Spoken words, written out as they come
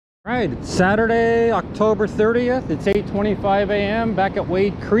Right, it's Saturday, October 30th. It's 8:25 a.m. back at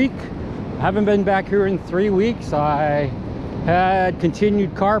Wade Creek. I haven't been back here in 3 weeks. I had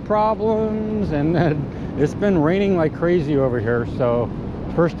continued car problems and it's been raining like crazy over here. So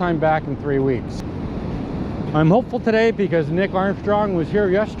first time back in 3 weeks. I'm hopeful today because Nick Armstrong was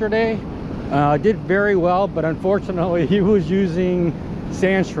here yesterday. Did very well, but unfortunately he was using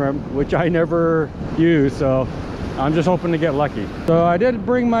sand shrimp, which I never use. So I'm just hoping to get lucky. So I did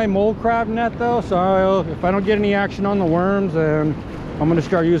bring my mole crab net though, so if I don't get any action on the worms, then I'm going to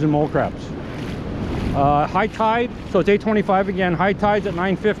start using mole crabs. High tide, so it's 8:25 again. High tide's at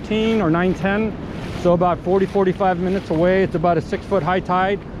 9:15 or 9:10, so about 40-45 minutes away. It's about a 6-foot high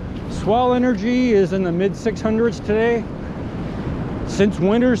tide. Swell energy is in the mid 600s today. Since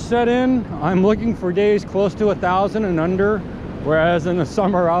winter's set in, I'm looking for days close to 1,000 and under. Whereas in the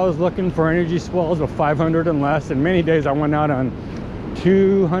summer, I was looking for energy swells of 500 and less. And many days I went out on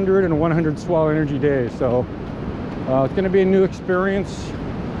 200 and 100 swell energy days. So it's going to be a new experience.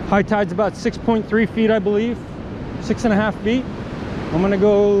 High tide's about 6.3 feet, I believe. 6.5 feet. I'm going to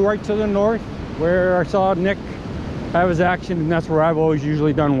go right to the north where I saw Nick have his action. And that's where I've always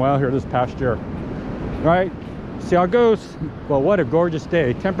usually done well here this past year. All right, see how it goes. Well, what a gorgeous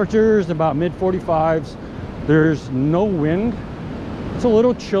day. Temperatures about mid 45s. There's no wind. It's a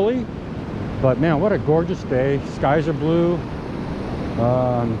little chilly, but man, what a gorgeous day. Skies are blue,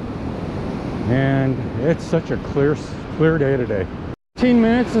 and it's such a clear day today. 15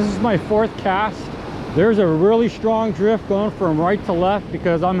 minutes, this is my 4th cast. There's a really strong drift going from right to left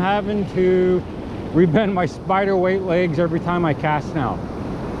because I'm having to rebend my spider weight legs every time I cast now.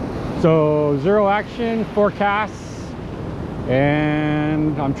 So 0 action, 4 casts.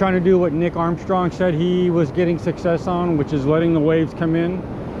 And I'm trying to do what Nick Armstrong said he was getting success on, which is letting the waves come in,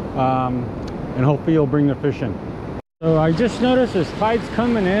 and hopefully he'll bring the fish in. So I just noticed as tide's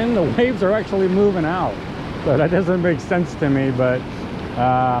coming in, the waves are actually moving out. So that doesn't make sense to me, but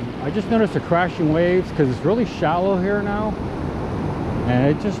I just noticed the crashing waves because it's really shallow here now.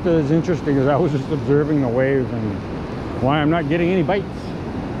 And it just is interesting as I was just observing the waves and why I'm not getting any bites.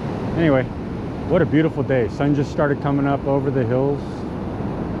 Anyway. What a beautiful day. Sun just started coming up over the hills,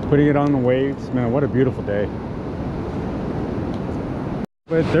 putting it on the waves. Man, what a beautiful day.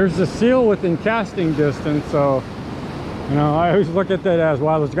 But there's a seal within casting distance, so you know, I always look at that as,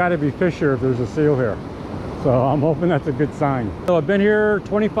 well, there's got to be fish here if there's a seal here. So I'm hoping that's a good sign. So I've been here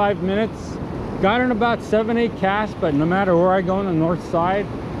 25 minutes, got in about 7-8 casts, but no matter where I go on the north side,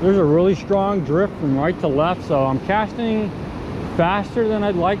 there's a really strong drift from right to left, so I'm casting faster than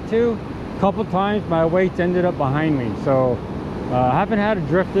I'd like to. Couple times my weights ended up behind me, so I haven't had a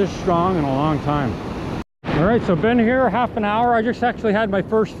drift this strong in a long time. All right, so been here half an hour. I just actually had my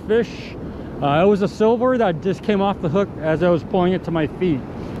first fish. It was a silver that just came off the hook as I was pulling it to my feet.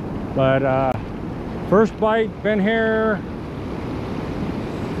 But first bite, been here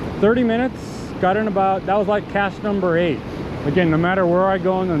 30 minutes, got in about, that was like cast number 8. Again, no matter where I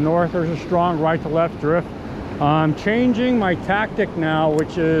go in the north, there's a strong right to left drift. I'm changing my tactic now,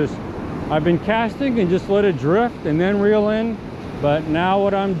 which is I've been casting and just let it drift and then reel in, but now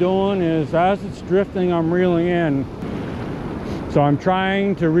what I'm doing is as it's drifting, I'm reeling in. So I'm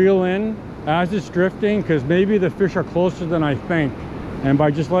trying to reel in as it's drifting because maybe the fish are closer than I think, and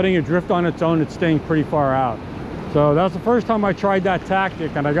by just letting it drift on its own, it's staying pretty far out. So that's the first time I tried that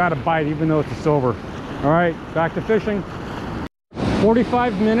tactic and I got a bite even though it's a silver. All right, back to fishing.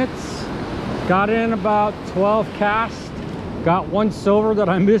 45 minutes, got in about 12 casts. Got 1 silver that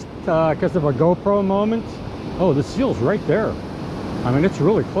I missed because of a GoPro moment. Oh, the seal's right there. I mean, it's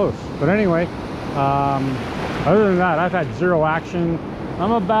really close. But anyway, other than that, I've had 0 action.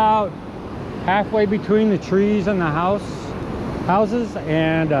 I'm about halfway between the trees and the houses,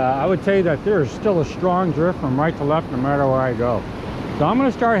 and I would say that there is still a strong drift from right to left no matter where I go. So I'm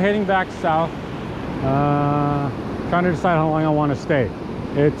going to start heading back south, trying to decide how long I want to stay.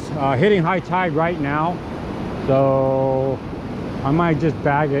 It's hitting high tide right now, so I might just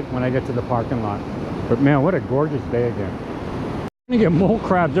bag it when I get to the parking lot. But man, what a gorgeous day again. I'm gonna get mole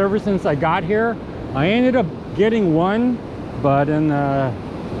crabs ever since I got here. I ended up getting 1, but in the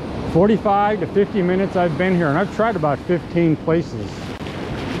 45 to 50 minutes I've been here, and I've tried about 15 places.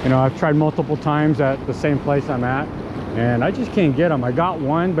 You know, I've tried multiple times at the same place I'm at, and I just can't get them. I got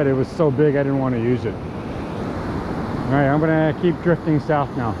 1, but it was so big I didn't want to use it. All right, I'm gonna keep drifting south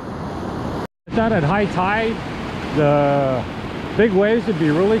now. It's not at high tide. The big waves would be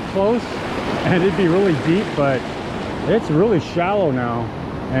really close and it'd be really deep, but it's really shallow now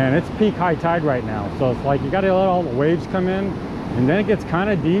and it's peak high tide right now. So it's like you got to let all the waves come in and then it gets kind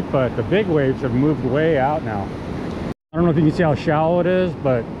of deep, but the big waves have moved way out now. I don't know if you can see how shallow it is,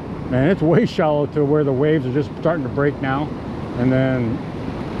 but Man, it's way shallow to where the waves are just starting to break now, and then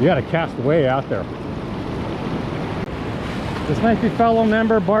you got to cast way out there. This might be fellow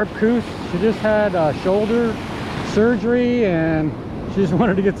member Barb Koos. She just had shoulder surgery and she just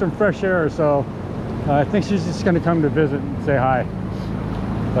wanted to get some fresh air, so I think she's just going to come to visit and say hi.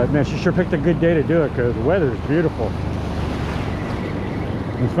 But man, she sure picked a good day to do it because the weather is beautiful.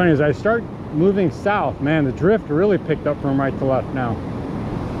 It's funny, as I start moving south, man, the drift really picked up from right to left now.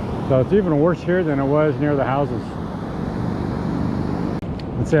 So it's even worse here than it was near the houses.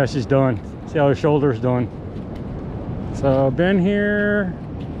 Let's see how she's doing. See how her shoulder's doing. So been here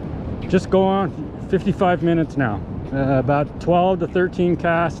just go on 55 minutes now. About 12 to 13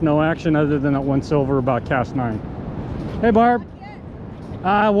 casts, no action other than that one silver about cast 9. Hey Barb.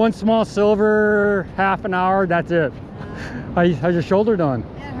 One small silver, half an hour, that's it. How's your shoulder doing?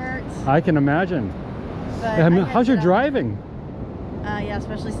 It hurts. I can imagine. How's your driving? Yeah,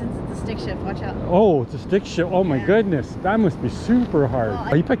 especially since it's a stick shift. Watch out. Oh, it's a stick shift. Oh my goodness, that must be super hard.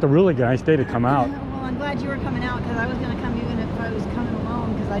 Well, you picked a really good nice day to come out. Well, I'm glad you were coming out because I was going to come even if I was coming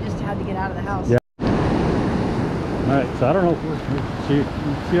alone because I just had to get out of the house. Yeah. All right, so I don't know if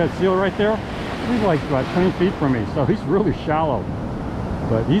see that seal right there? He's like about 20 feet from me, so he's really shallow.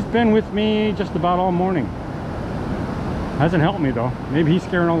 But he's been with me just about all morning. Hasn't helped me though. Maybe he's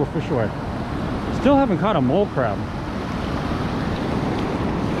scaring all the fish away. Still haven't caught a mole crab.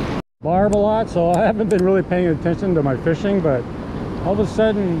 Barb a lot, so I haven't been really paying attention to my fishing, but all of a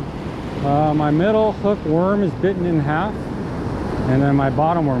sudden my middle hook worm is bitten in half and then my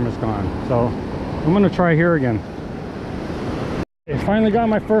bottom worm is gone. So I'm gonna try here again. I finally got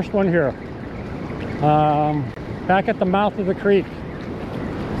my first one here. Back at the mouth of the creek.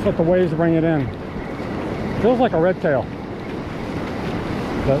 Let's let the waves bring it in. Feels like a redtail.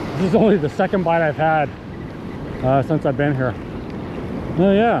 But this is only the second bite I've had since I've been here.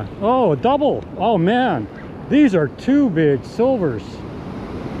 Oh yeah. Oh, a double. Oh man. These are 2 big silvers.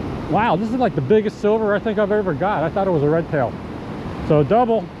 Wow, this is like the biggest silver I think I've ever got. I thought it was a redtail. So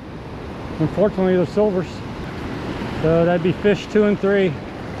double. Unfortunately, the silvers. So that'd be fish 2 and 3.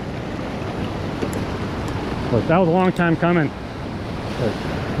 But that was a long time coming. But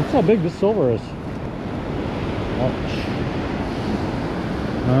look how big this silver is.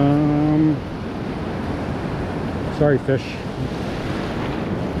 Sorry, fish.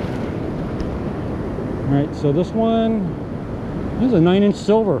 All right, so this one is a 9-inch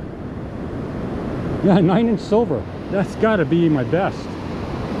silver. Yeah, 9-inch silver. That's got to be my best.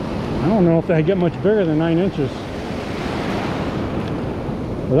 I don't know if they get much bigger than 9 inches.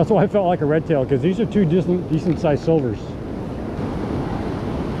 But that's why I felt like a redtail, because these are 2 decent sized silvers.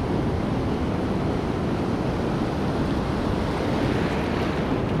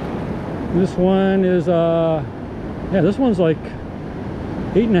 This one is yeah, this one's like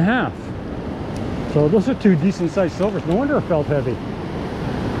 8.5. So those are 2 decent sized silvers. No wonder it felt heavy.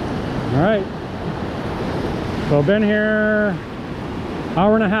 All right, so I've been here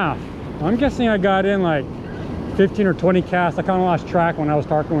hour and a half. I'm guessing I got in like 15 or 20 casts. I kind of lost track when I was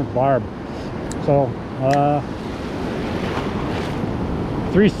talking with Barb. So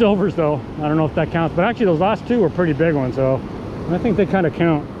 3 silvers though. I don't know if that counts, but actually those last 2 were pretty big ones, so I think they kind of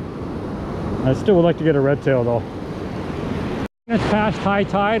count. I still would like to get a redtail though. It's past high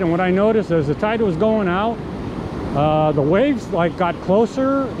tide, and what I noticed as the tide was going out, the waves like got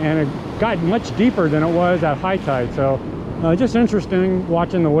closer and it got much deeper than it was at high tide. So just interesting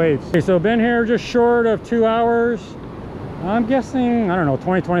watching the waves. Okay, so been here just short of 2 hours. I'm guessing, I don't know,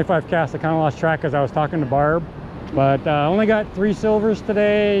 20-25 casts. I kind of lost track as I was talking to Barb, but I only got 3 silvers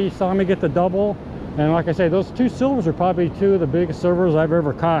today. You saw me get the double, and like I say, those 2 silvers are probably 2 of the biggest silvers I've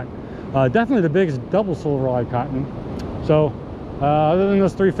ever caught. Definitely the biggest double silver I've caught. So other than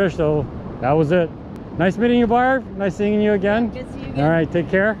those 3 fish though, that was it. Nice meeting you, Barb. Nice seeing you again. Good to see you again. All right, take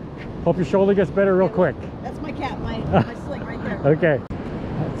care. Hope your shoulder gets better real quick. That's my cat, my sling right there. Okay,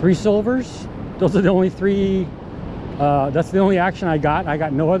 3 silvers. Those are the only 3. That's the only action I got. I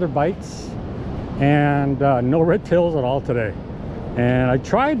got no other bites and no red tails at all today. And I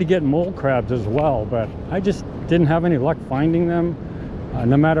tried to get mole crabs as well, but I just didn't have any luck finding them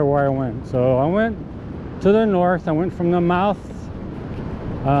no matter where I went. So I went to the north. I went from the mouth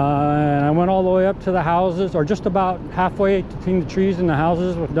and I went all the way up to the houses, or just about halfway between the trees and the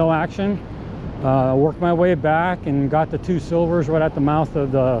houses with no action. I worked my way back and got the 2 silvers right at the mouth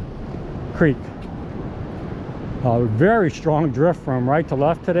of the creek. Very strong drift from right to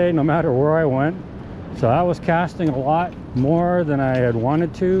left today, no matter where I went. So I was casting a lot more than I had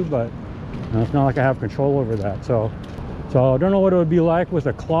wanted to, but it's not like I have control over that. So I don't know what it would be like with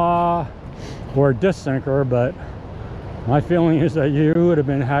a claw or a disc sinker, but My feeling is that you would have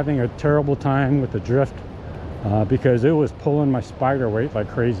been having a terrible time with the drift because it was pulling my spider weight like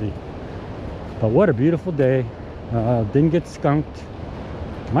crazy. But what a beautiful day. Didn't get skunked.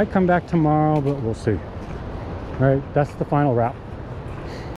 Might come back tomorrow, but we'll see. All right, that's the final wrap.